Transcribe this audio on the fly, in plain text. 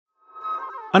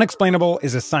Unexplainable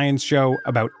is a science show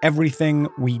about everything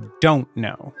we don't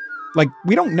know. Like,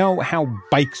 we don't know how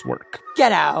bikes work.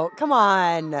 Get out. Come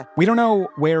on. We don't know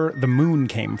where the moon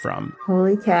came from.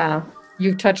 Holy cow.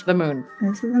 You've touched the moon.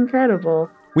 This is incredible.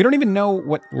 We don't even know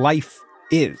what life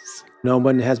is. No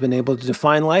one has been able to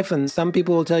define life, and some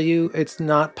people will tell you it's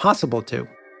not possible to.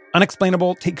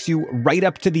 Unexplainable takes you right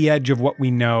up to the edge of what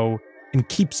we know and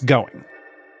keeps going.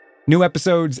 New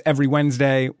episodes every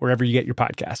Wednesday, wherever you get your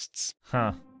podcasts.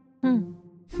 Huh. Hmm.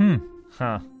 Hmm.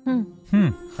 Huh. Hmm. Hmm.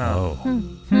 Oh.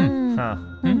 Hmm. Huh.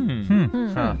 Hmm. Hmm.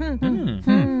 Huh.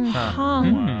 Hmm.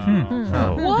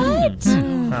 Huh. What?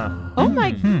 Oh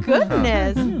my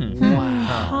goodness.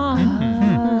 Wow.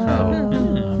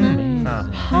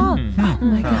 Oh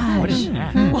my gosh. What is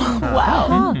that?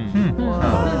 Wow.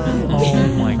 Oh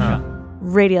my God.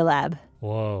 Radiolab.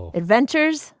 Whoa.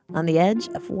 Adventures on the edge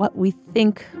of what we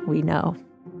think we know.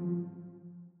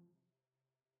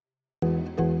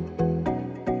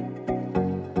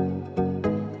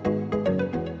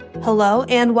 Hello,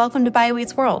 and welcome to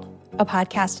BioEats World, a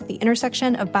podcast at the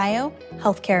intersection of bio,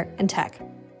 healthcare, and tech.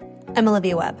 I'm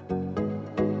Olivia Webb.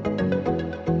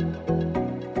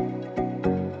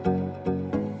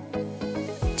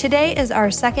 Today is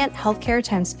our second Healthcare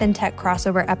times Fintech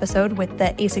crossover episode with the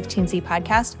A16Z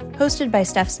podcast, hosted by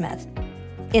Steph Smith.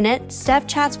 In it, Steph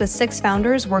chats with 6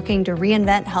 founders working to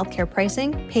reinvent healthcare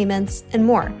pricing, payments, and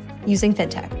more using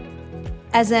Fintech.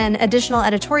 As an additional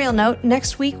editorial note,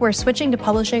 next week we're switching to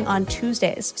publishing on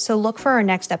Tuesdays, so look for our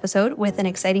next episode with an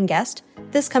exciting guest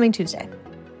this coming Tuesday.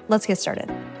 Let's get started.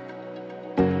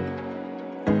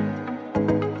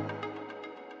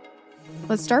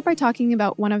 Let's start by talking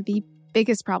about one of the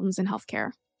biggest problems in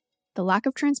healthcare, the lack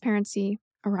of transparency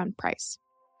around price.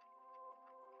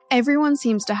 Everyone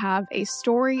seems to have a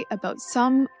story about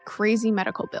some crazy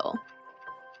medical bill.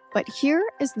 But here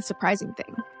is the surprising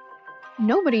thing.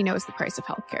 Nobody knows the price of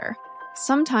healthcare.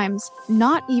 Sometimes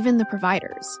not even the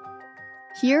providers.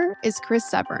 Here is Chris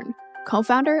Severn,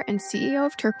 co-founder and CEO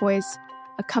of Turquoise,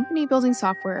 a company building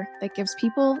software that gives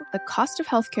people the cost of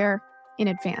healthcare in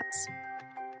advance.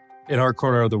 In our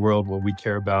corner of the world, what we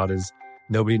care about is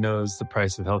nobody knows the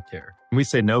price of healthcare. When we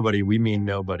say nobody, we mean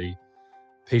nobody.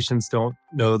 Patients don't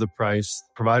know the price.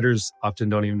 Providers often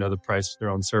don't even know the price of their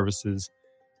own services.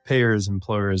 Payers,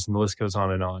 employers, and the list goes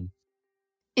on and on.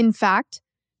 In fact,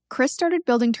 Chris started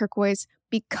building Turquoise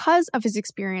because of his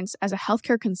experience as a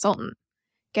healthcare consultant,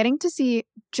 getting to see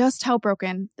just how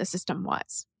broken the system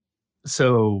was.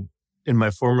 So in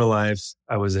my former lives,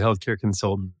 I was a healthcare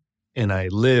consultant, and I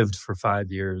lived for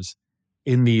 5 years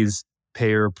in these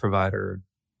payer-provider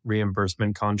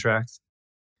reimbursement contracts.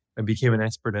 I became an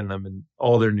expert in them and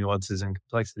all their nuances and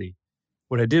complexity.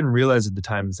 What I didn't realize at the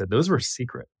time is that those were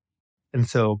secret. And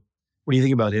so when you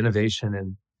think about innovation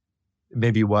and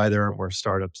maybe why there aren't more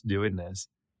startups doing this,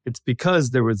 it's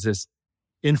because there was this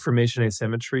information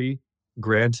asymmetry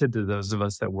granted to those of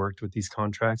us that worked with these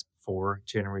contracts before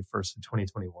January 1st of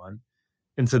 2021.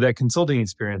 And so that consulting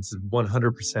experience is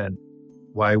 100%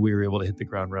 why we were able to hit the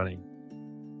ground running.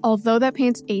 Although that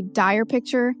paints a dire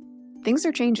picture, things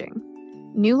are changing.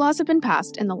 New laws have been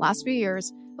passed in the last few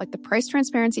years, like the Price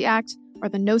Transparency Act or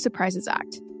the No Surprises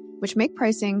Act, which make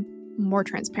pricing more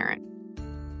transparent.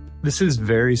 This is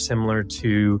very similar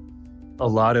to a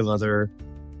lot of other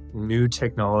new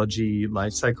technology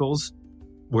life cycles,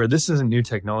 where this isn't new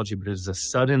technology, but it is a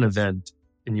sudden event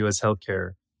in U.S.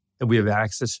 healthcare, and we have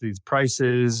access to these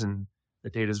prices, and the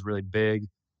data is really big.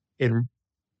 And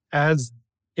as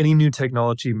any new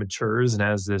technology matures, and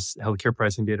as this healthcare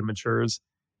pricing data matures,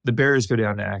 the barriers go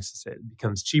down to access it. It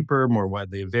becomes cheaper, more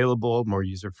widely available, more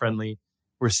user-friendly.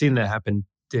 We're seeing that happen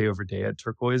day over day at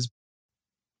Turquoise.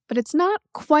 But it's not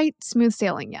quite smooth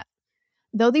sailing yet.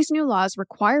 Though these new laws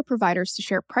require providers to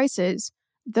share prices,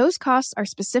 those costs are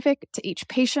specific to each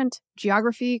patient,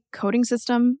 geography, coding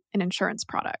system, and insurance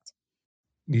product.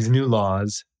 These new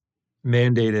laws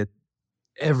mandated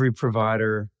every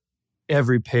provider,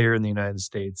 every payer in the United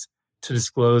States to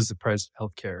disclose the price of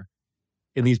healthcare.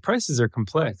 And these prices are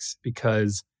complex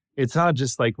because it's not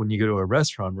just like when you go to a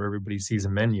restaurant where everybody sees a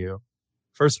menu.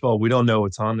 First of all, we don't know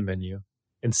what's on the menu.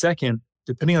 And second,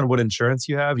 depending on what insurance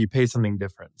you have, you pay something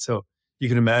different. So you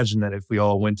can imagine that if we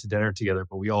all went to dinner together,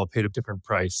 but we all paid a different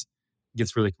price, it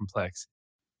gets really complex.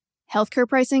 Healthcare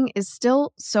pricing is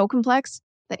still so complex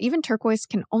that even Turquoise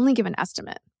can only give an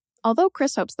estimate, although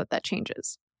Chris hopes that that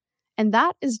changes. And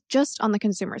that is just on the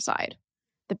consumer side.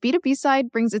 The B2B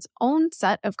side brings its own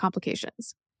set of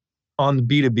complications. On the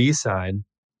B2B side,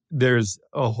 there's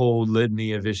a whole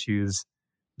litany of issues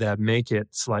that make it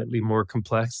slightly more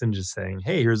complex than just saying,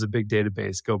 hey, here's a big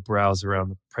database, go browse around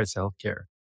the price of healthcare.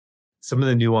 Some of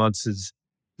the nuances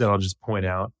that I'll just point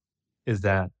out is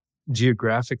that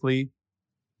geographically,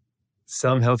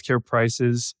 some healthcare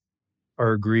prices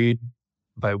are agreed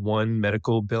by one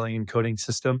medical billing and coding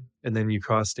system, and then you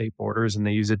cross state borders and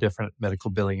they use a different medical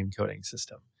billing and coding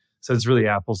system. So it's really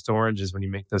apples to oranges when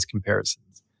you make those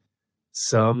comparisons.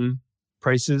 Some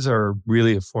prices are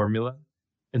really a formula.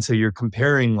 And so you're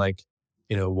comparing like,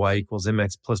 Y equals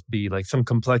MX plus B, like some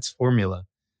complex formula,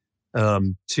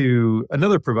 to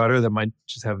another provider that might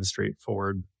just have a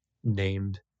straightforward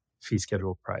named fee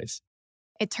schedule price.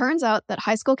 It turns out that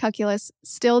high school calculus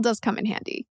still does come in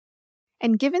handy.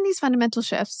 And given these fundamental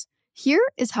shifts, here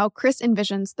is how Chris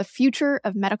envisions the future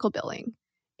of medical billing,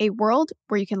 a world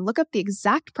where you can look up the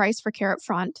exact price for care up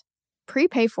front,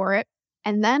 prepay for it,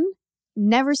 and then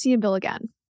never see a bill again.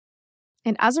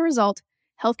 And as a result,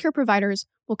 healthcare providers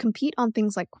will compete on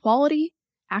things like quality,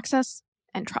 access,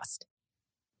 and trust.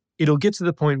 It'll get to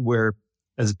the point where,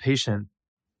 as a patient,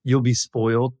 you'll be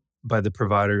spoiled by the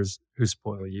providers who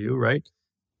spoil you, right?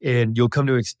 And you'll come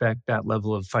to expect that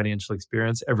level of financial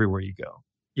experience everywhere you go.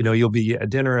 You'll be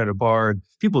at dinner, at a bar.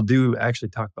 People do actually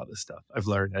talk about this stuff. I've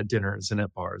learned at dinners and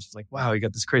at bars. It's like, wow, you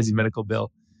got this crazy medical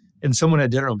bill. And someone at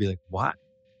dinner will be like, why?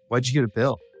 Why'd you get a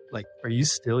bill? Like, are you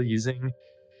still using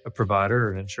a provider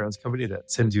or an insurance company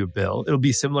that sends you a bill? It'll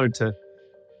be similar to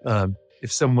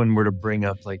if someone were to bring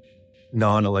up like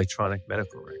non-electronic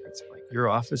medical records. Like, your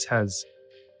office has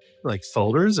like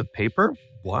folders of paper?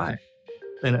 Why?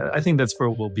 And I think that's where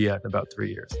we'll be at in about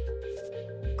 3 years.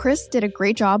 Chris did a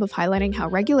great job of highlighting how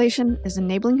regulation is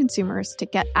enabling consumers to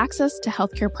get access to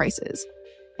healthcare prices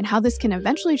and how this can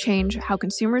eventually change how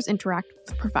consumers interact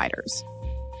with providers.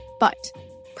 But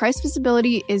price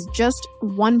visibility is just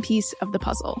one piece of the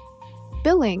puzzle.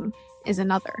 Billing is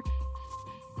another.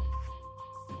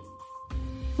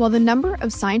 While the number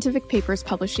of scientific papers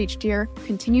published each year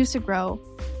continues to grow,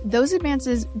 those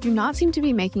advances do not seem to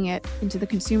be making it into the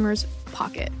consumer's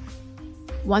pocket.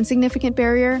 One significant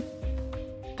barrier: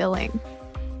 billing.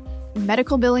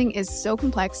 Medical billing is so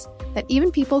complex that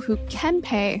even people who can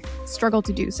pay struggle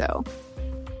to do so.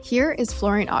 Here is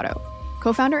Florian Otto,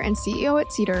 co-founder and CEO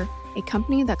at Cedar, a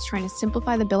company that's trying to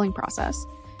simplify the billing process,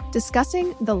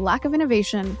 discussing the lack of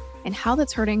innovation and how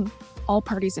that's hurting all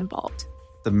parties involved.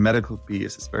 The medical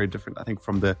piece is very different, I think,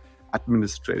 from the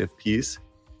administrative piece.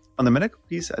 On the medical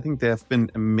piece, I think there have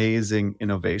been amazing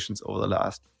innovations over the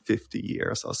last 50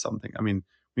 years or something. I mean,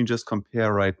 we just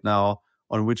compare right now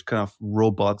on which kind of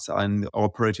robots are in the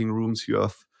operating rooms. You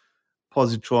have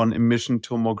positron emission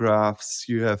tomographs,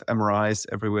 you have MRIs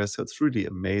everywhere. So it's really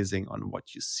amazing on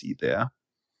what you see there.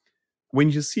 When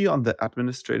you see on the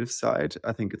administrative side,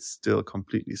 I think it's still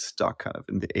completely stuck kind of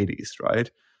in the 80s,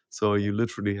 right? So you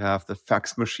literally have the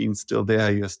fax machine still there.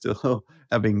 You're still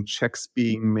having checks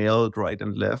being mailed right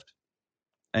and left.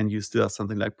 And you still have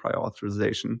something like prior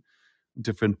authorization.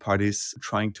 Different parties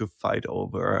trying to fight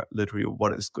over literally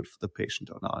what is good for the patient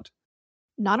or not.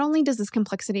 Not only does this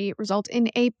complexity result in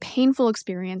a painful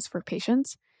experience for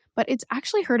patients, but it's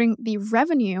actually hurting the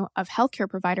revenue of healthcare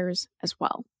providers as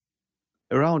well.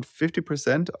 Around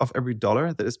 50% of every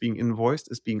dollar that is being invoiced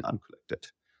is being uncollected.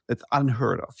 That's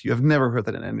unheard of. You have never heard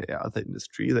that in any other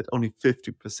industry, that only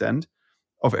 50%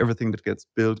 of everything that gets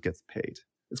billed gets paid.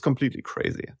 It's completely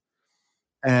crazy.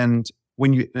 And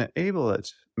when you enable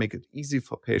it, make it easy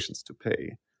for patients to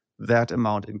pay, that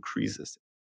amount increases.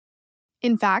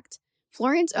 In fact,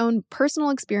 Florian's own personal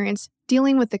experience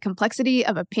dealing with the complexity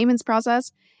of a payments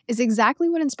process is exactly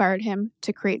what inspired him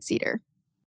to create Cedar.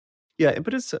 Yeah,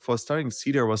 impetus for starting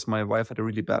Cedar was my wife had a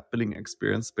really bad billing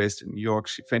experience based in New York.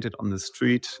 She fainted on the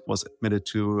street, was admitted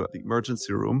to the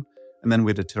emergency room, and then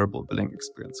we had a terrible billing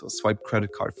experience. So swipe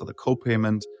credit card for the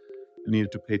copayment. We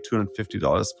needed to pay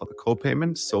 $250 for the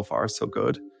copayment. So far, so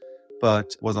good.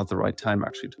 But it was not the right time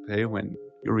actually to pay when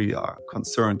you really are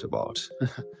concerned about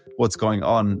what's going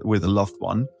on with a loved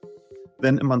one.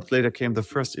 Then a month later came the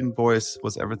first invoice,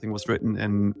 everything was written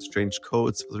in strange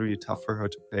codes. It was really tough for her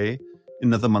to pay.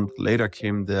 Another month later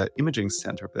came the imaging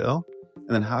center bill. And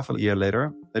then half a year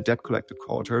later, a debt collector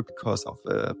called her because of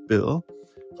a bill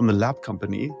from the lab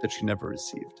company that she never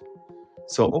received.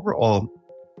 So overall,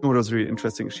 what was really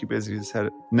interesting, she basically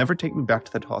said, never take me back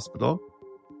to that hospital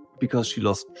because she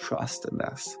lost trust in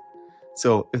us.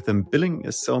 So if the billing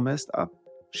is so messed up,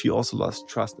 she also lost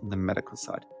trust in the medical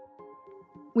side.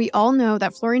 We all know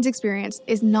that Florian's experience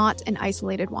is not an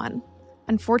isolated one.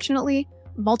 Unfortunately,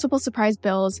 multiple surprise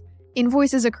bills,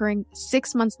 invoices occurring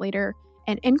 6 months later,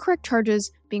 and incorrect charges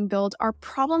being billed are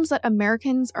problems that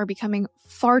Americans are becoming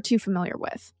far too familiar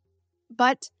with.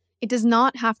 But it does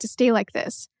not have to stay like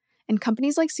this, and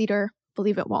companies like Cedar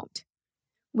believe it won't.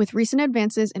 With recent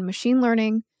advances in machine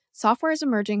learning, software is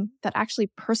emerging that actually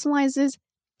personalizes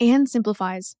and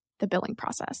simplifies the billing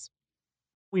process.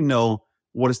 We know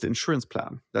what is the insurance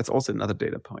plan. That's also another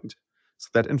data point. So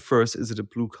that infers, is it a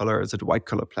blue collar, is it a white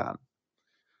collar plan?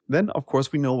 Then, of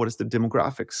course, we know what is the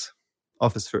demographics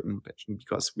of a certain patient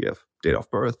because we have date of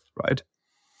birth, right?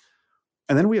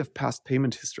 And then we have past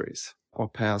payment histories or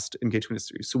past engagement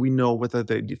histories. So we know whether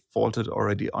they defaulted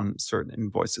already on certain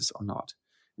invoices or not.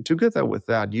 And together with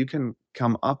that, you can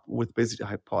come up with basically a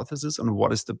hypothesis on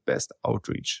what is the best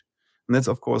outreach. And that's,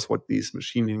 of course, what these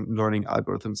machine learning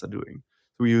algorithms are doing.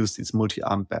 So we use these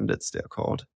multi-armed bandits, they're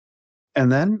called.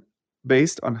 And then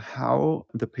based on how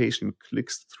the patient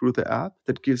clicks through the app,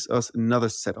 that gives us another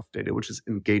set of data, which is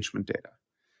engagement data.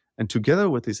 And together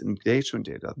with this engagement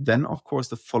data, then, of course,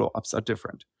 the follow-ups are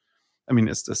different. I mean,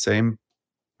 it's the same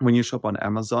when you shop on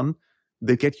Amazon,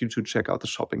 they get you to check out the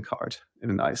shopping cart in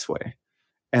a nice way.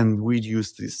 And we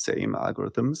use these same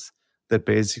algorithms that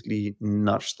basically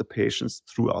nudge the patients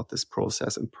throughout this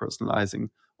process and personalizing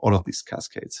all of these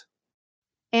cascades.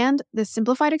 And this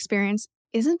simplified experience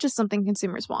isn't just something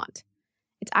consumers want.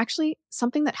 It's actually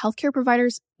something that healthcare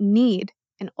providers need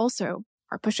and also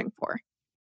are pushing for.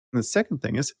 And the second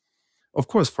thing is, of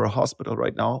course, for a hospital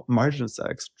right now, margins are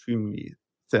extremely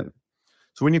thin.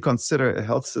 So when you consider a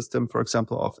health system, for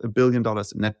example, of $1 billion in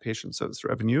net patient service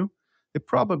revenue, they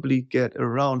probably get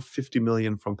around 50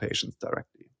 million from patients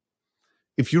directly.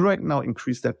 If you right now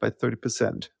increase that by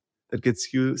 30%, that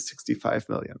gets you 65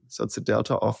 million. So it's a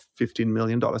delta of $15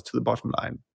 million to the bottom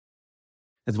line.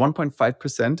 It's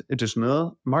 1.5%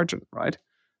 additional margin, right?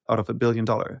 Out of $1 billion.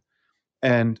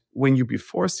 And when you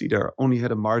before CEDAR only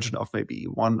had a margin of maybe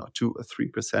 1 or 2 or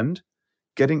 3%,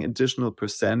 getting additional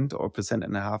percent or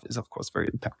 1.5% is, of course, very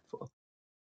impactful.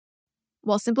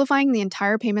 While simplifying the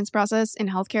entire payments process in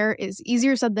healthcare is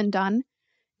easier said than done,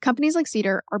 companies like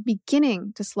CEDAR are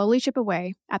beginning to slowly chip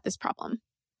away at this problem.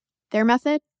 Their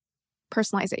method?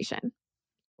 Personalization.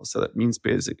 So that means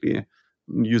basically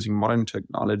using modern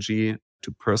technology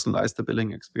to personalize the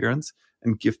billing experience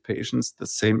and give patients the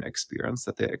same experience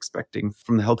that they're expecting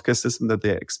from the healthcare system that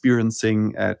they're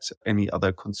experiencing at any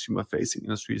other consumer-facing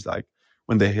industries, like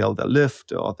when they hail their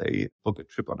Lyft or they book a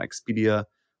trip on Expedia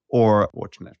or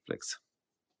watch Netflix.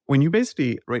 When you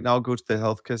basically right now go to the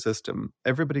healthcare system,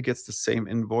 everybody gets the same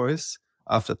invoice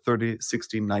after 30,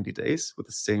 60, 90 days with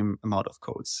the same amount of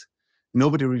codes.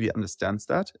 Nobody really understands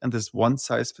that. And this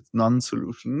one-size-fits-none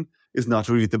solution is not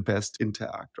really the best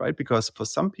interact, right? Because for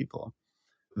some people,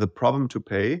 the problem to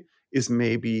pay is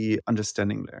maybe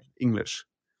understanding their English.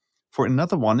 For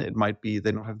another one, it might be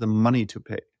they don't have the money to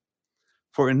pay.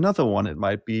 For another one, it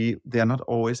might be they're not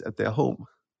always at their home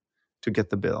to get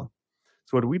the bill.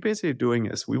 So what we're basically doing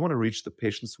is we want to reach the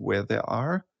patients where they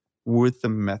are with the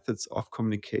methods of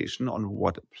communication on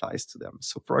what applies to them.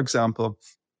 So for example,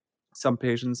 some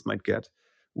patients might get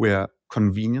where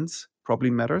convenience probably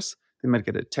matters. They might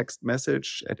get a text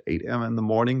message at 8 a.m. in the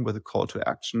morning with a call to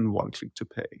action, 1 click to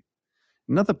pay.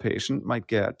 Another patient might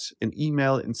get an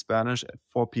email in Spanish at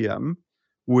 4 p.m.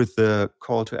 with the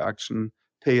call to action,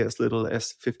 pay as little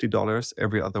as $50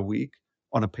 every other week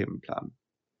on a payment plan.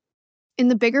 In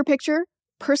the bigger picture,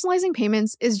 personalizing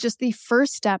payments is just the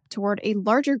first step toward a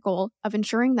larger goal of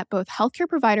ensuring that both healthcare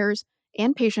providers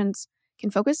and patients can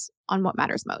focus on what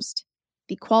matters most,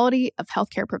 the quality of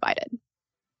healthcare provided.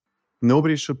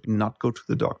 Nobody should not go to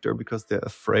the doctor because they're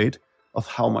afraid of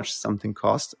how much something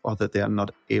costs or that they are not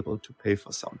able to pay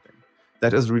for something.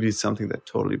 That is really something that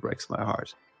totally breaks my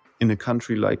heart. In a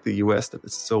country like the US that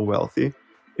is so wealthy,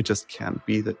 it just can't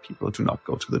be that people do not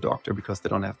go to the doctor because they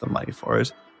don't have the money for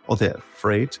it, or they're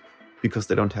afraid because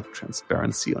they don't have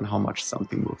transparency on how much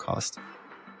something will cost.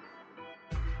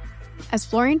 As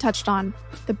Florian touched on,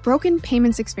 the broken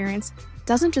payments experience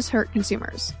doesn't just hurt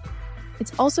consumers.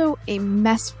 It's also a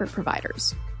mess for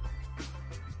providers.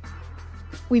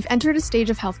 We've entered a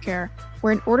stage of healthcare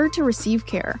where in order to receive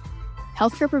care,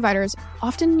 healthcare providers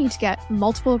often need to get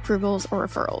multiple approvals or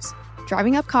referrals,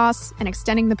 driving up costs and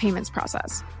extending the payments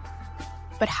process.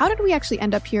 But how did we actually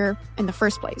end up here in the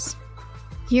first place?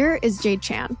 Here is Jade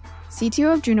Chan,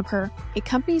 CTO of Juniper, a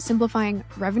company simplifying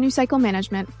revenue cycle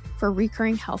management for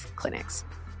recurring health clinics,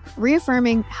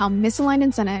 reaffirming how misaligned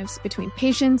incentives between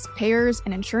patients, payers,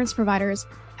 and insurance providers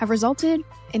have resulted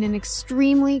in an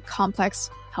extremely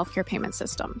complex healthcare payment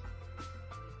system.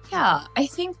 Yeah, I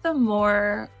think the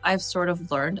more I've sort of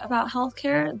learned about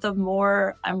healthcare, the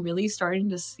more I'm really starting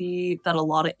to see that a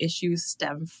lot of issues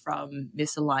stem from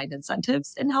misaligned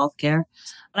incentives in healthcare.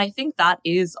 And I think that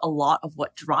is a lot of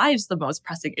what drives the most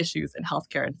pressing issues in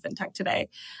healthcare and fintech today.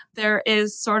 There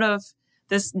is sort of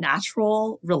this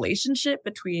natural relationship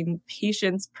between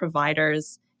patients,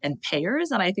 providers, and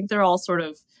payers. And I think they're all sort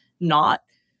of not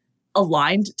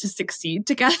aligned to succeed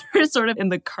together sort of in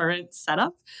the current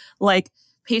setup. Like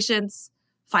patients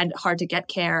find it hard to get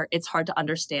care. It's hard to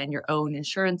understand your own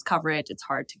insurance coverage. It's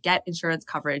hard to get insurance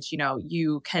coverage.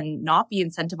 You can not be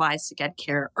incentivized to get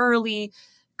care early,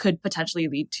 could potentially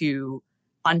lead to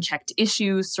unchecked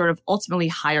issues, sort of ultimately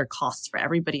higher costs for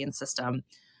everybody in the system.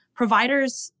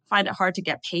 Providers find it hard to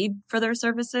get paid for their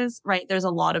services, right? There's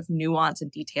a lot of nuance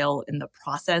and detail in the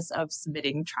process of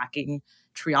submitting, tracking,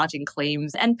 triaging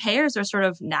claims. And payers are sort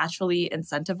of naturally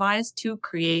incentivized to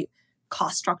create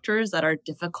cost structures that are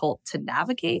difficult to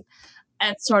navigate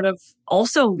and sort of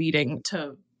also leading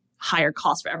to higher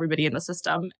costs for everybody in the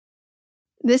system.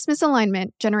 This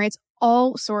misalignment generates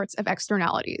all sorts of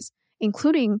externalities,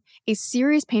 including a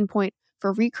serious pain point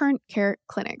for recurrent care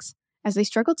clinics as they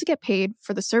struggle to get paid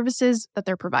for the services that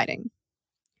they're providing.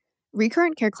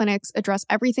 Recurrent care clinics address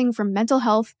everything from mental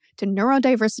health to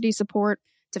neurodiversity support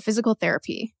to physical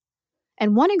therapy.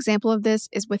 And one example of this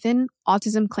is within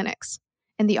autism clinics.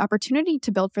 And the opportunity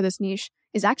to build for this niche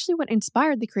is actually what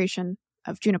inspired the creation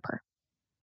of Juniper.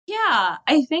 Yeah,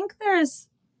 I think there's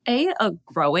a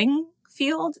growing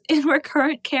field in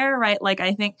recurrent care, right? Like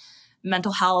I think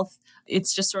mental health,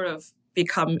 it's just sort of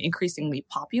become increasingly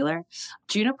popular.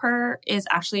 Juniper is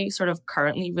actually sort of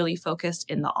currently really focused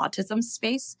in the autism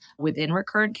space within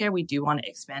recurrent care. We do want to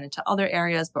expand into other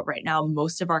areas, but right now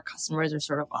most of our customers are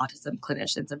sort of autism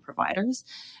clinicians and providers.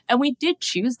 And we did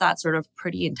choose that sort of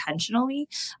pretty intentionally.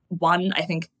 One, I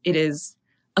think it is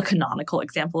a canonical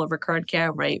example of recurrent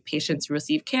care, right? Patients who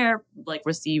receive care,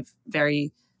 receive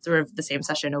very sort of the same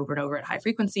session over and over at high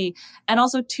frequency. And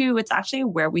also, two, it's actually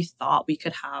where we thought we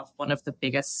could have one of the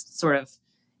biggest sort of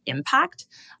impact.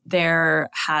 There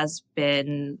has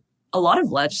been a lot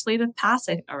of legislative passed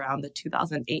around the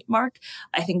 2008 mark.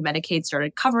 I think Medicaid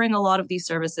started covering a lot of these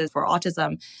services for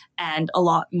autism, and a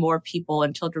lot more people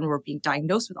and children were being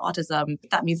diagnosed with autism.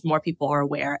 That means more people are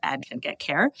aware and can get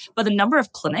care. But the number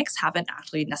of clinics haven't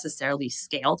actually necessarily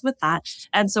scaled with that.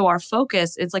 And so our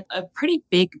focus is like a pretty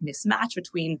big mismatch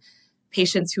between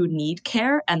patients who need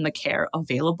care and the care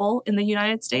available in the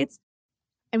United States.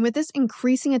 And with this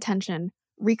increasing attention,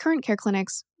 recurrent care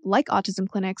clinics, like autism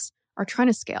clinics, are trying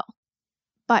to scale.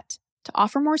 But to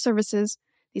offer more services,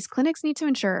 these clinics need to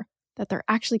ensure that they're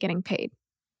actually getting paid.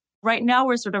 Right now,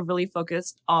 we're sort of really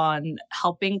focused on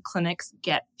helping clinics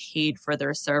get paid for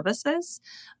their services.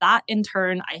 That, in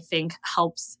turn, I think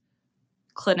helps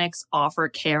clinics offer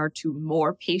care to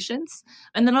more patients.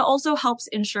 And then it also helps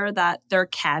ensure that there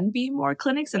can be more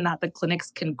clinics and that the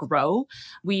clinics can grow.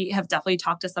 We have definitely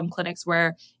talked to some clinics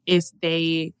where if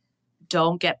they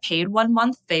don't get paid 1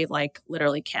 month, they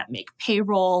literally can't make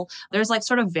payroll. There's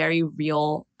sort of very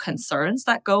real concerns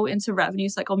that go into revenue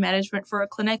cycle management for a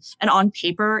clinic. And on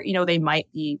paper, they might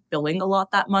be billing a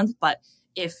lot that month, but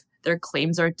if their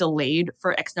claims are delayed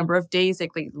for X number of days, they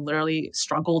literally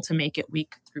struggle to make it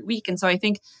week through week. And so I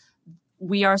think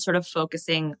we are sort of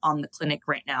focusing on the clinic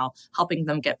right now, helping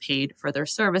them get paid for their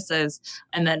services,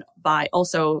 and then by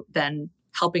also then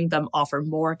helping them offer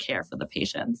more care for the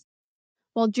patients.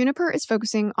 While Juniper is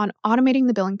focusing on automating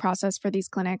the billing process for these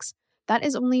clinics, that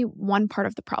is only one part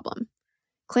of the problem.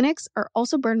 Clinics are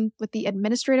also burdened with the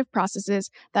administrative processes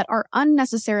that are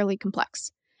unnecessarily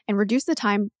complex and reduce the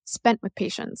time spent with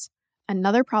patients,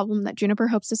 another problem that Juniper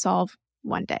hopes to solve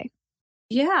one day.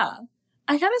 Yeah.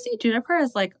 I kind of see Juniper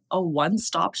as a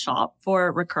one-stop shop for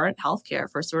recurrent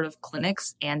healthcare for sort of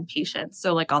clinics and patients.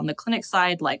 So on the clinic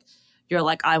side,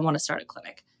 you're I want to start a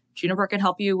clinic. Juniper can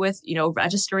help you with,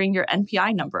 registering your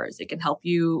NPI numbers. It can help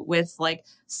you with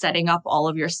setting up all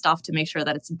of your stuff to make sure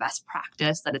that it's best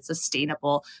practice, that it's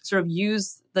sustainable, sort of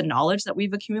use the knowledge that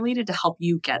we've accumulated to help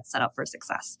you get set up for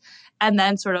success. And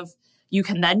then you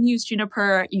can then use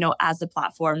Juniper, as a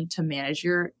platform to manage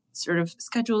your sort of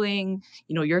scheduling,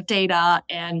 your data,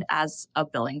 and as a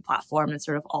billing platform, and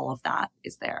sort of all of that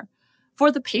is there.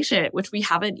 For the patient, which we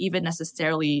haven't even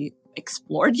necessarily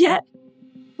explored yet,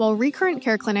 while recurrent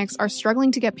care clinics are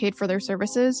struggling to get paid for their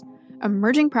services,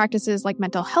 emerging practices like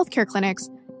mental health care clinics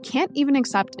can't even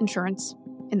accept insurance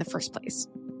in the first place.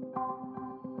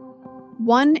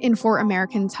 1 in 4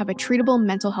 Americans have a treatable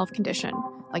mental health condition,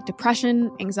 like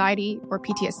depression, anxiety, or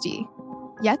PTSD.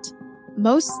 Yet,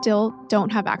 most still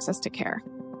don't have access to care.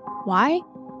 Why?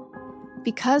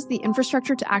 Because the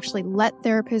infrastructure to actually let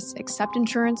therapists accept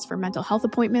insurance for mental health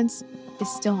appointments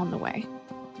is still on the way.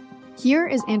 Here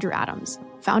is Andrew Adams,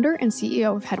 founder and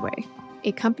CEO of Headway,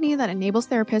 a company that enables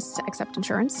therapists to accept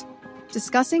insurance,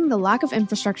 discussing the lack of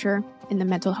infrastructure in the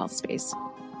mental health space.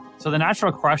 So the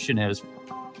natural question is,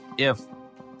 if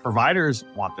Providers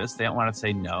want this. They don't want to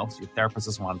say no. So your therapist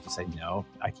doesn't want to say no.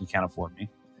 You can't afford me.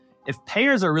 If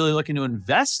payers are really looking to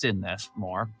invest in this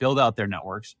more, build out their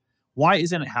networks, why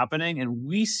isn't it happening? And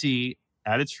we see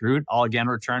at its root, I'll again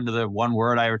return to the one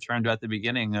word I returned to at the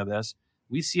beginning of this,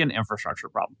 we see an infrastructure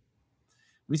problem.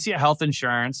 We see a health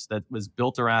insurance that was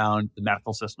built around the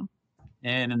medical system.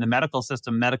 And in the medical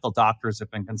system, medical doctors have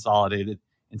been consolidated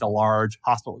into large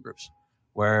hospital groups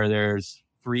where there's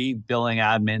 3 billing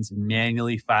admins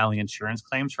manually filing insurance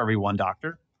claims for every one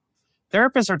doctor.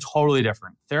 Therapists are totally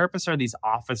different. Therapists are these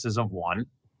offices of one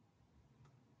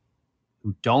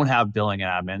who don't have billing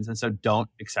admins and so don't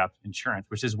accept insurance,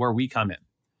 which is where we come in.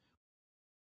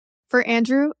 For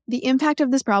Andrew, the impact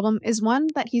of this problem is one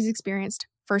that he's experienced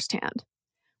firsthand.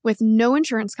 With no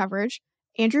insurance coverage,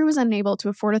 Andrew was unable to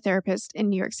afford a therapist in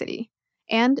New York City,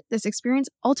 and this experience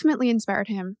ultimately inspired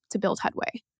him to build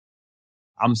Headway.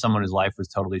 I'm someone whose life was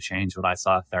totally changed when I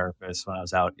saw a therapist when I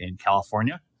was out in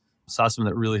California. Saw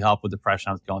someone that really helped with depression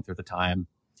I was going through at the time.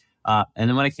 And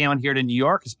then when I came out here to New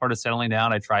York, as part of settling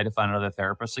down, I tried to find another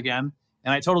therapist again,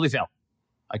 and I totally failed.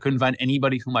 I couldn't find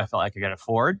anybody whom I felt like I could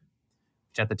afford,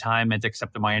 which at the time meant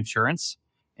accepted my insurance.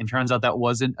 And turns out that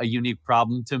wasn't a unique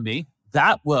problem to me.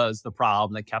 That was the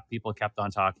problem that people kept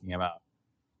on talking about.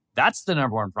 That's the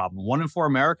number one problem. 1 in 4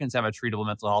 Americans have a treatable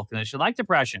mental health condition like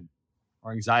depression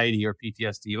or anxiety or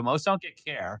PTSD, but most don't get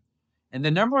care. And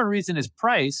the number one reason is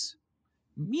price.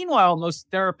 Meanwhile, most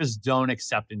therapists don't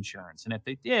accept insurance. And if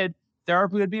they did,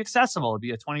 therapy would be accessible. It'd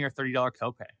be a $20 or $30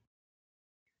 copay.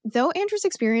 Though Andrew's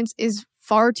experience is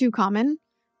far too common,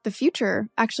 the future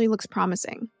actually looks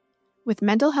promising. With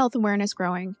mental health awareness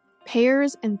growing,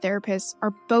 payers and therapists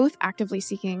are both actively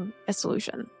seeking a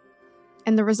solution.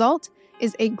 And the result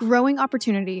is a growing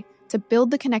opportunity to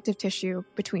build the connective tissue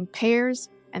between payers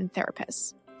and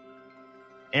therapists.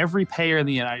 Every payer in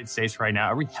the United States right now,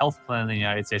 every health plan in the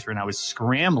United States right now is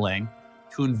scrambling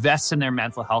to invest in their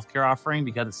mental health care offering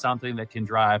because it's something that can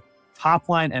drive top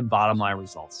line and bottom line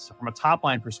results. So from a top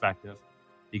line perspective,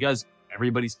 because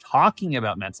everybody's talking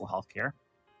about mental health care,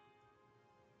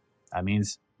 that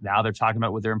means now they're talking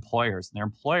about with their employers, and their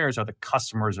employers are the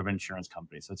customers of insurance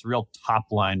companies. So it's a real top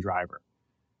line driver.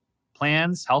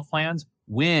 Plans, health plans,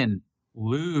 win,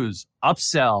 lose,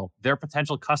 upsell their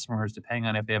potential customers depending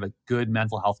on if they have a good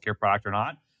mental health care product or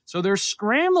not. So they're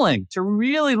scrambling to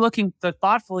really looking to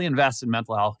thoughtfully invest in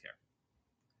mental health care.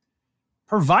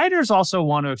 Providers also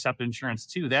want to accept insurance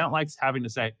too. They don't like having to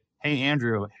say, hey,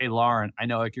 Andrew, hey, Lauren, I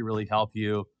know I could really help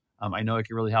you. I know it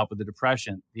could really help with the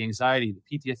depression, the anxiety,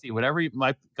 the PTSD, whatever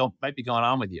might be going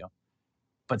on with you.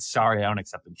 But sorry, I don't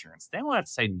accept insurance. They don't have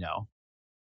to say no.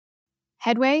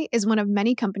 Headway is one of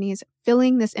many companies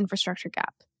filling this infrastructure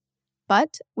gap.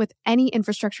 But with any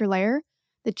infrastructure layer,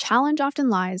 the challenge often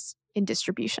lies in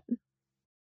distribution.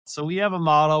 So we have a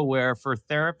model where for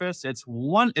therapists,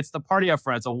 it's the party up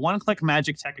front. It's a one-click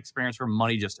magic tech experience where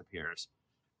money just appears.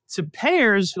 To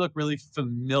payers, we look really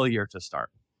familiar to start.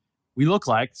 We look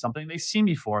like something they've seen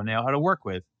before and they know how to work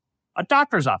with. A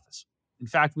doctor's office. In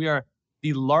fact, we are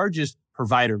the largest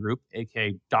provider group,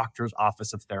 aka Doctor's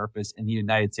Office of Therapists in the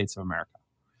United States of America.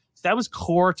 So that was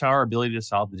core to our ability to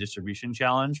solve the distribution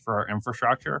challenge for our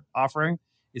infrastructure offering,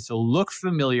 is to look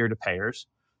familiar to payers.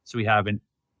 So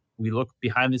we look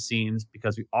behind the scenes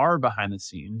because we are behind the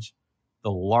scenes,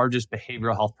 the largest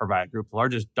behavioral health provider group, the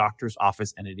largest doctor's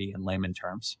office entity in layman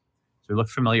terms. So we look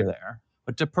familiar there.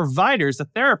 But to providers, the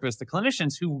therapists, the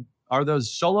clinicians who are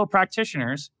those solo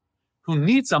practitioners who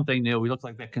need something new, we look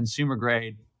like that consumer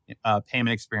grade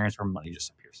payment experience where money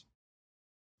just appears.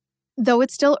 Though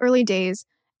it's still early days,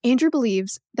 Andrew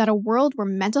believes that a world where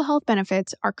mental health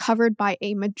benefits are covered by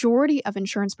a majority of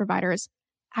insurance providers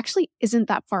actually isn't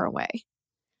that far away.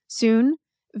 Soon,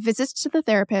 visits to the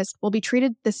therapist will be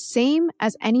treated the same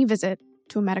as any visit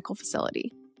to a medical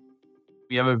facility.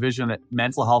 We have a vision that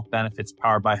mental health benefits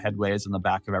powered by Headway is in the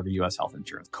back of every U.S. health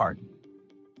insurance card.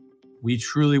 We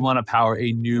truly want to power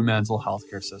a new mental health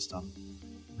care system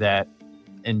that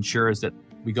ensures that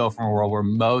we go from a world where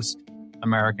most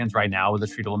Americans right now with a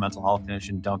treatable mental health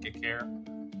condition don't get care.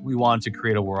 We want to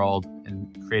create a world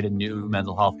and create a new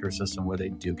mental health care system where they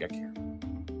do get care.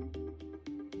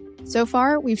 So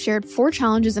far, we've shared 4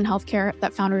 challenges in healthcare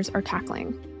that founders are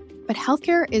tackling. But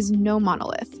healthcare is no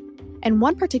monolith. And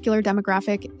one particular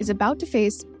demographic is about to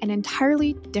face an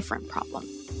entirely different problem.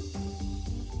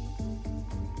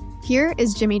 Here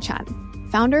is Jimmy Chen,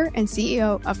 founder and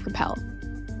CEO of Propel,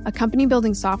 a company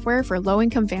building software for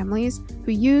low-income families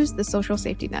who use the social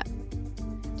safety net,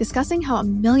 discussing how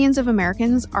millions of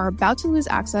Americans are about to lose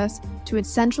access to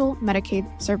essential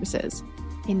Medicaid services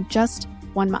in just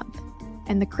 1 month.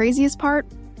 And the craziest part,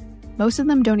 most of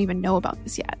them don't even know about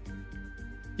this yet.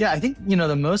 Yeah, I think,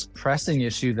 the most pressing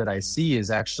issue that I see is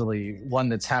actually one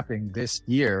that's happening this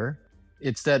year.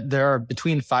 It's that there are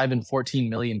between 5 and 14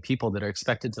 million people that are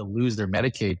expected to lose their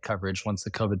Medicaid coverage once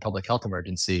the COVID public health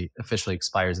emergency officially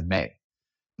expires in May.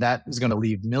 That is going to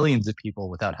leave millions of people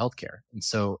without healthcare. And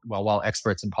so while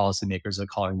experts and policymakers are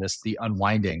calling this the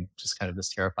unwinding, which is kind of this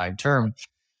terrifying term,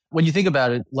 when you think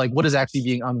about it, like what is actually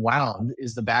being unwound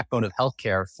is the backbone of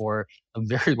healthcare for a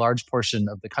very large portion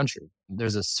of the country.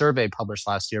 There's a survey published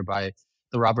last year by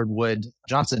the Robert Wood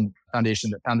Johnson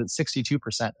Foundation that found that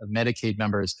 62% of Medicaid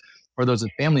members or those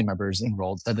with family members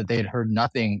enrolled said that they had heard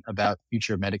nothing about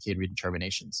future Medicaid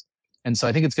redeterminations. And so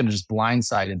I think it's going to just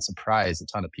blindside and surprise a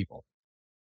ton of people.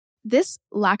 This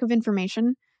lack of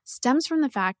information stems from the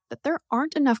fact that there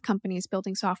aren't enough companies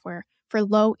building software for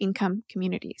low-income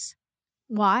communities.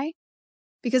 Why?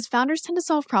 Because founders tend to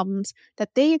solve problems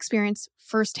that they experience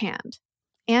firsthand.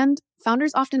 And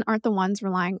founders often aren't the ones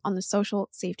relying on the social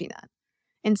safety net.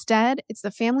 Instead, it's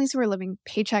the families who are living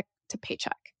paycheck to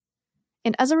paycheck.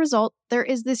 And as a result, there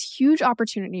is this huge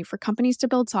opportunity for companies to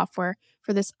build software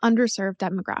for this underserved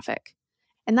demographic.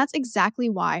 And that's exactly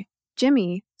why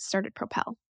Jimmy started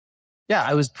Propel. Yeah,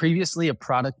 I was previously a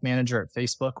product manager at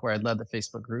Facebook, where I led the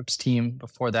Facebook groups team.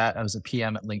 Before that, I was a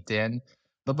PM at LinkedIn.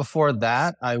 But before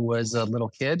that, I was a little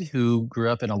kid who grew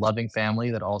up in a loving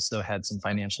family that also had some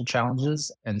financial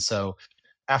challenges. And so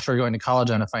after going to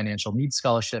college on a financial needs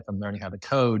scholarship and learning how to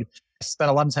code, I spent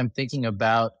a lot of time thinking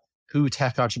about who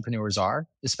tech entrepreneurs are,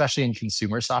 especially in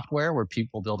consumer software, where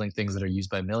people building things that are used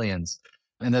by millions.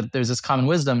 And that there's this common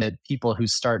wisdom that people who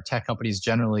start tech companies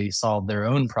generally solve their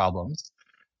own problems.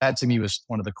 That to me was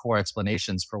one of the core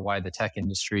explanations for why the tech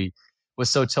industry was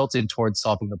so tilted towards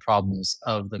solving the problems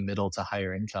of the middle to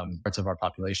higher income parts of our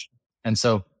population. And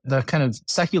so the kind of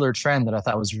secular trend that I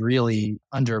thought was really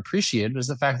underappreciated was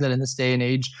the fact that in this day and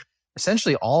age,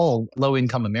 essentially all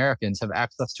low-income Americans have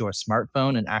access to a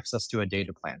smartphone and access to a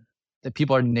data plan. That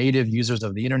people are native users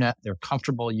of the internet. They're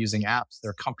comfortable using apps.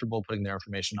 They're comfortable putting their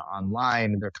information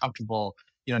online. They're comfortable,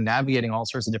 navigating all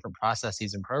sorts of different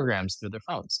processes and programs through their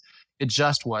phones. It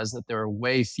just was that there are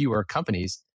way fewer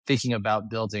companies thinking about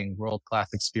building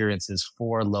world-class experiences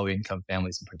for low-income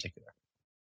families in particular.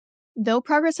 Though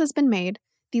progress has been made,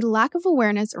 the lack of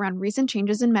awareness around recent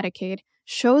changes in Medicaid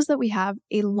shows that we have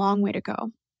a long way to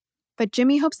go. But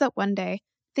Jimmy hopes that one day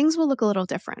things will look a little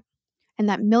different, and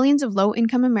that millions of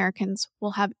low-income Americans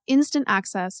will have instant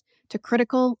access to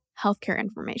critical healthcare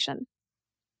information.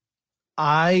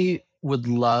 I would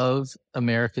love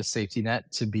America's safety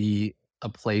net to be a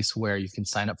place where you can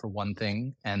sign up for one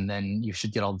thing and then you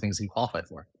should get all the things that you qualify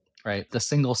for, right? The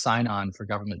single sign-on for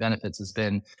government benefits has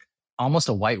been almost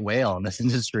a white whale in this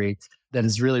industry that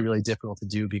is really, really difficult to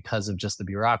do because of just the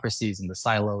bureaucracies and the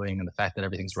siloing and the fact that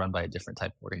everything's run by a different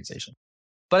type of organization.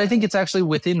 But I think it's actually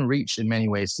within reach in many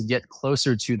ways to get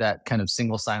closer to that kind of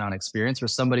single sign-on experience where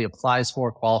somebody applies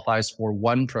for, qualifies for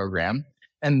one program,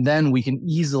 and then we can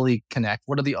easily connect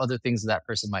what are the other things that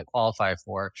person might qualify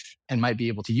for and might be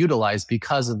able to utilize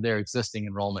because of their existing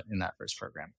enrollment in that first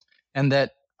program. And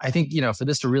that I think, for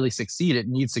this to really succeed, it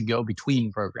needs to go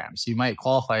between programs. You might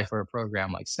qualify for a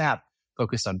program like SNAP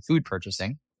focused on food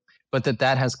purchasing, but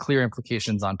that has clear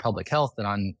implications on public health and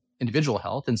on individual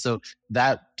health. And so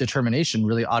that determination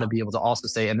really ought to be able to also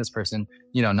say, and this person,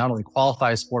 not only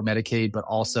qualifies for Medicaid, but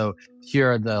also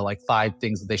here are the 5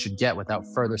 things that they should get without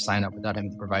further sign up, without having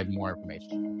to provide more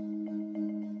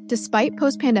information. Despite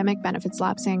post-pandemic benefits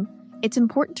lapsing, it's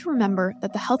important to remember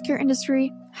that the healthcare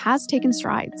industry has taken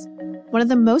strides. One of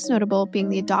the most notable being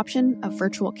the adoption of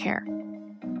virtual care.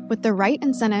 With the right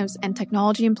incentives and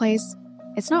technology in place,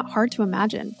 it's not hard to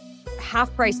imagine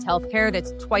half-priced healthcare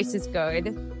that's twice as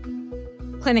good,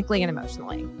 clinically and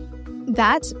emotionally.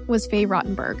 That was Faye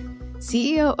Rottenberg,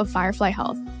 CEO of Firefly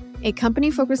Health, a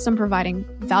company focused on providing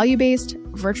value-based,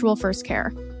 virtual-first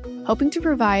care, hoping to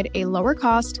provide a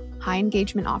lower-cost,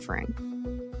 high-engagement offering.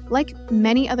 Like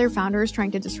many other founders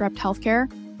trying to disrupt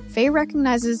healthcare, Faye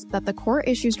recognizes that the core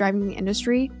issues driving the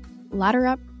industry ladder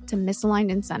up to misaligned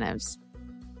incentives.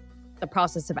 The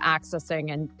process of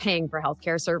accessing and paying for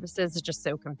healthcare services is just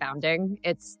so confounding.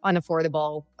 It's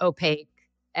unaffordable, opaque,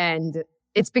 and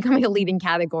it's becoming a leading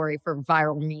category for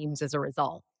viral memes as a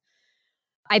result.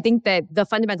 I think that the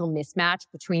fundamental mismatch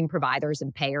between providers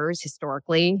and payers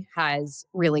historically has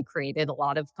really created a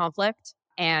lot of conflict.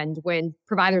 And when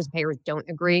providers and payers don't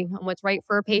agree on what's right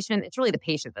for a patient, it's really the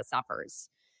patient that suffers.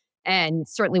 And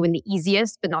certainly when the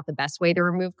easiest, but not the best way to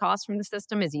remove costs from the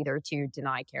system is either to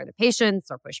deny care to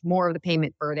patients or push more of the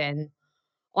payment burden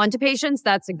onto patients,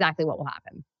 that's exactly what will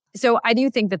happen. So I do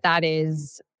think that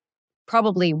is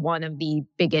probably one of the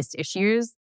biggest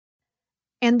issues.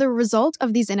 And the result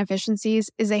of these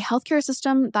inefficiencies is a healthcare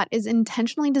system that is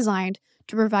intentionally designed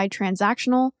to provide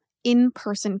transactional,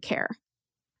 in-person care.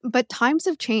 But times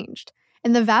have changed,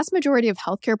 and the vast majority of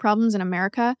healthcare problems in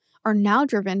America are now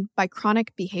driven by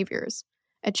chronic behaviors,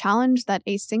 a challenge that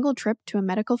a single trip to a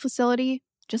medical facility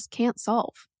just can't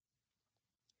solve.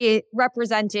 It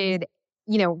represented,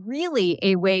 really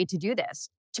a way to do this,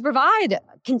 to provide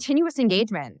continuous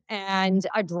engagement and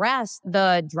address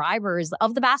the drivers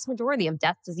of the vast majority of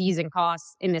death, disease, and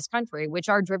costs in this country, which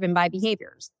are driven by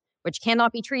behaviors, which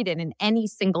cannot be treated in any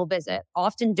single visit,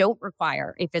 often don't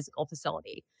require a physical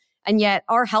facility. And yet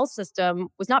our health system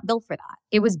was not built for that.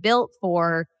 It was built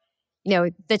for,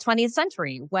 the 20th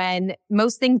century when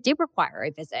most things did require a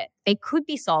visit. They could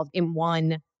be solved in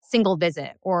one single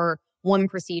visit or one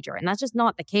procedure. And that's just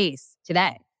not the case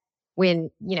today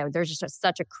when, there's just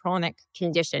such a chronic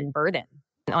condition burden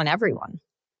on everyone.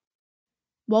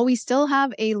 While we still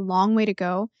have a long way to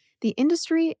go, the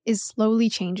industry is slowly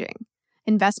changing.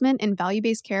 Investment in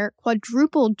value-based care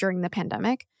quadrupled during the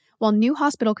pandemic, while new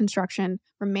hospital construction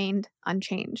remained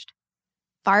unchanged.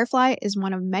 Firefly is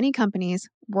one of many companies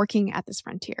working at this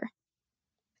frontier.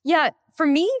 Yeah, for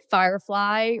me,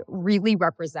 Firefly really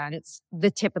represents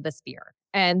the tip of the spear.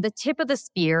 And the tip of the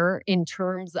spear in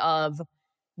terms of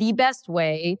the best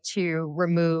way to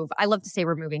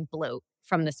removing bloat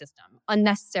from the system.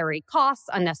 Unnecessary costs,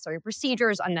 unnecessary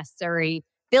procedures, unnecessary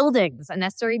buildings,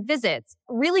 unnecessary visits,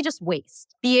 really just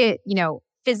waste. Be it,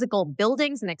 physical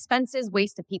buildings and expenses,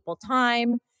 waste of people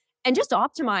time, and just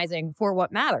optimizing for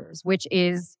what matters, which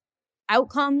is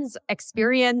outcomes,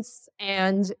 experience,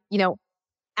 and,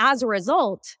 as a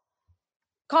result,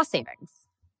 cost savings.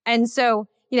 And so,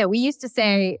 we used to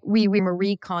say we were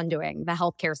reconduing the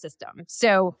healthcare system.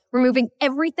 So removing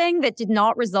everything that did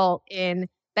not result in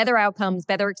better outcomes,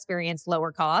 better experience,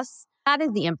 lower costs. That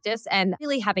is the impetus, and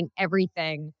really having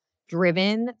everything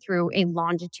driven through a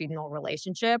longitudinal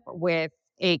relationship with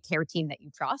a care team that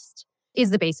you trust is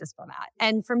the basis for that.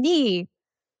 And for me,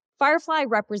 Firefly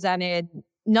represented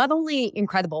not only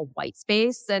incredible white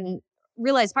space, and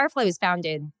realize Firefly was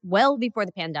founded well before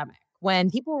the pandemic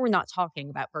when people were not talking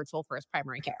about virtual first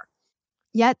primary care.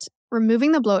 Yet,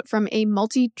 removing the bloat from a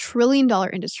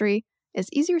multi-trillion-dollar industry is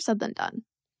easier said than done.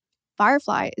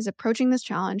 Firefly is approaching this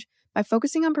challenge by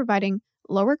focusing on providing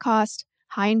lower-cost,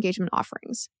 high-engagement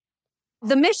offerings.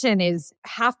 The mission is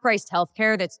half-priced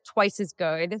healthcare that's twice as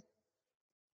good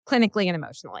clinically and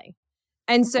emotionally.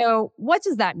 And so what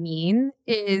does that mean?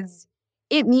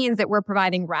 It means that we're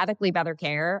providing radically better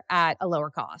care at a lower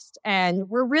cost. And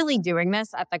we're really doing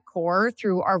this at the core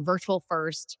through our virtual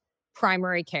first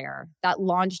primary care, that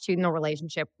longitudinal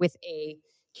relationship with a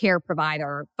care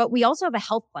provider. But we also have a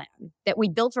health plan that we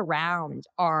built around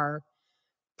our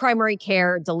primary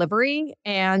care delivery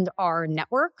and our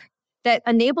network that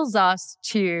enables us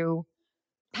to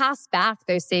pass back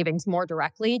those savings more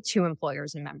directly to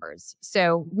employers and members.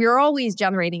 So we're always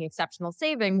generating exceptional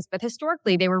savings, but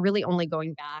historically they were really only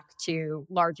going back to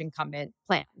large incumbent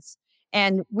plans.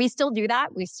 And we still do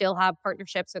that. We still have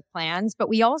partnerships with plans, but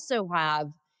we also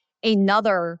have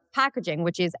another packaging,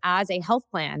 which is as a health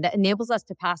plan that enables us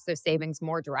to pass those savings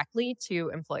more directly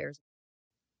to employers.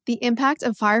 The impact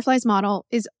of Firefly's model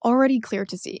is already clear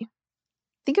to see.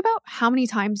 Think about how many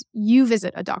times you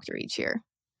visit a doctor each year.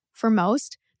 For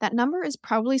most, that number is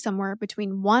probably somewhere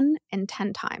between 1 and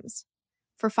 10 times.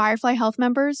 For Firefly Health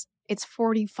members, it's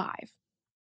 45.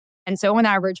 And so on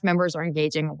average, members are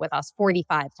engaging with us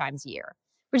 45 times a year,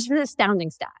 which is an astounding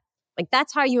stat. Like,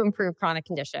 that's how you improve chronic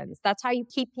conditions. That's how you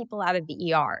keep people out of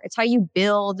the ER. It's how you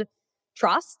build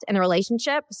trust and a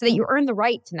relationship so that you earn the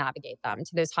right to navigate them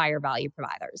to those higher value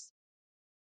providers.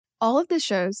 All of this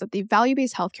shows that the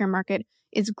value-based healthcare market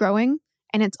is growing,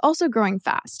 and it's also growing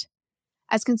fast.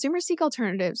 As consumers seek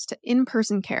alternatives to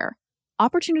in-person care,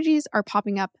 opportunities are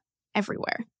popping up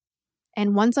everywhere.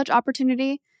 And one such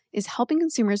opportunity is helping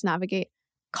consumers navigate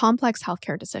complex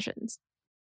healthcare decisions.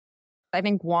 I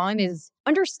think one is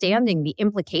understanding the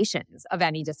implications of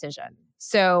any decision.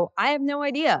 So I have no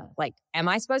idea, am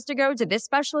I supposed to go to this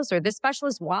specialist or this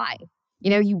specialist? Why?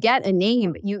 You get a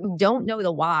name, but you don't know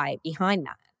the why behind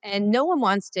that. And no one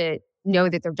wants to know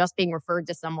that they're just being referred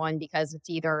to someone because it's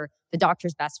either the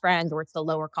doctor's best friend or it's the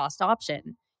lower cost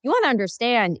option. You want to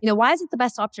understand, why is it the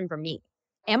best option for me?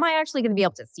 Am I actually going to be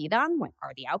able to see them?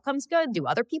 Are the outcomes good? Do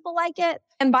other people like it?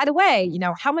 And by the way,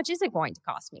 how much is it going to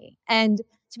cost me? And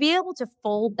to be able to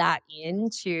fold that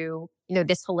into,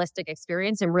 this holistic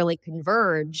experience and really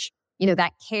converge,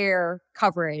 that care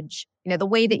coverage, the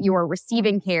way that you are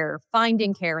receiving care,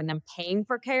 finding care, and then paying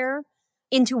for care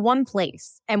into one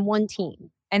place and one team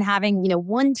and having,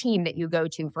 one team that you go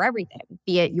to for everything,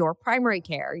 be it your primary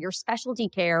care, your specialty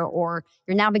care, or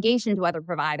your navigation to other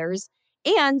providers,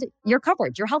 and your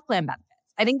coverage, your health plan benefits.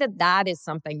 I think that is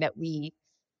something that we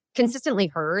consistently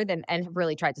heard and have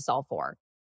really tried to solve for.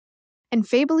 And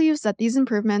Faye believes that these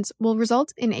improvements will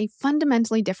result in a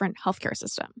fundamentally different healthcare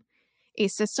system. A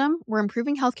system where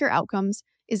improving healthcare outcomes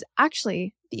is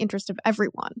actually the interest of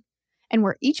everyone, and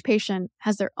where each patient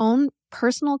has their own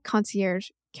personal concierge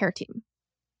care team.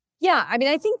 Yeah,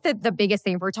 I think that the biggest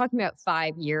thing, if we're talking about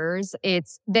 5 years,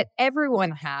 it's that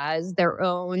everyone has their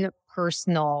own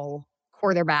personal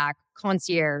quarterback,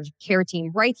 concierge care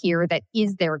team right here that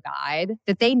is their guide,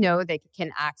 that they know they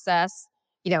can access,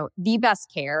 the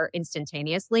best care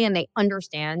instantaneously, and they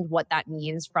understand what that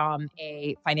means from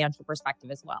a financial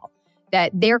perspective as well.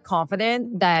 That they're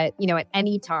confident that, at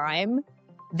any time,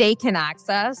 they can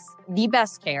access the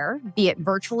best care, be it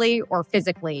virtually or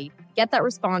physically, get that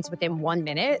response within 1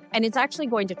 minute, and it's actually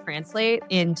going to translate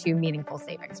into meaningful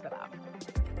savings for them.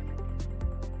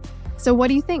 So what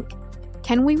do you think?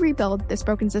 Can we rebuild this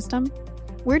broken system?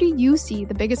 Where do you see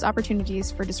the biggest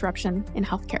opportunities for disruption in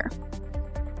healthcare?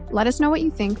 Let us know what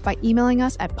you think by emailing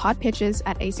us at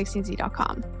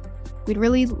podpitches@a16z.com. We'd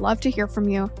really love to hear from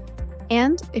you.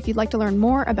 And if you'd like to learn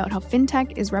more about how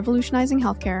Fintech is revolutionizing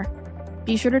healthcare,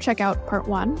 be sure to check out part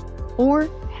 1 or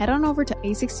head on over to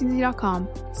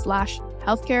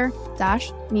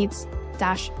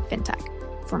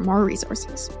a16z.com/healthcare-meets-fintech for more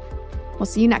resources. We'll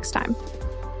see you next time.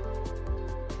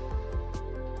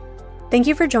 Thank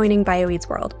you for joining BioEats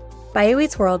World.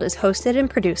 BioEats World is hosted and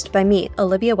produced by me,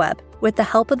 Olivia Webb, with the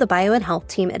help of the Bio and Health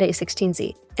team at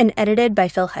A16Z, and edited by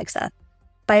Phil Hegseth.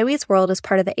 BioEats World is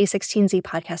part of the A16Z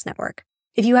podcast network.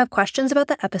 If you have questions about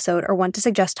the episode or want to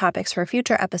suggest topics for a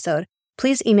future episode,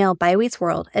 please email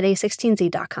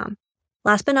bioeatsworld@a16z.com.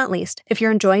 Last but not least, if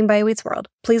you're enjoying BioEats World,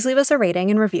 please leave us a rating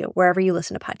and review wherever you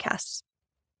listen to podcasts.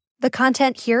 The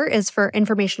content here is for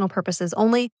informational purposes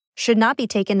only, should not be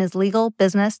taken as legal,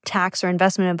 business, tax, or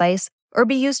investment advice, or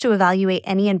be used to evaluate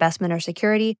any investment or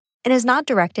security, and is not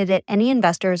directed at any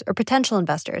investors or potential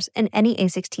investors in any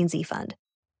A16Z fund.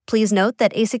 Please note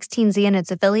that A16Z and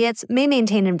its affiliates may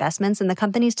maintain investments in the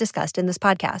companies discussed in this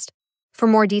podcast. For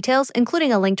more details,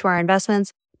 including a link to our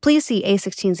investments, please see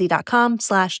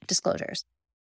a16z.com/disclosures.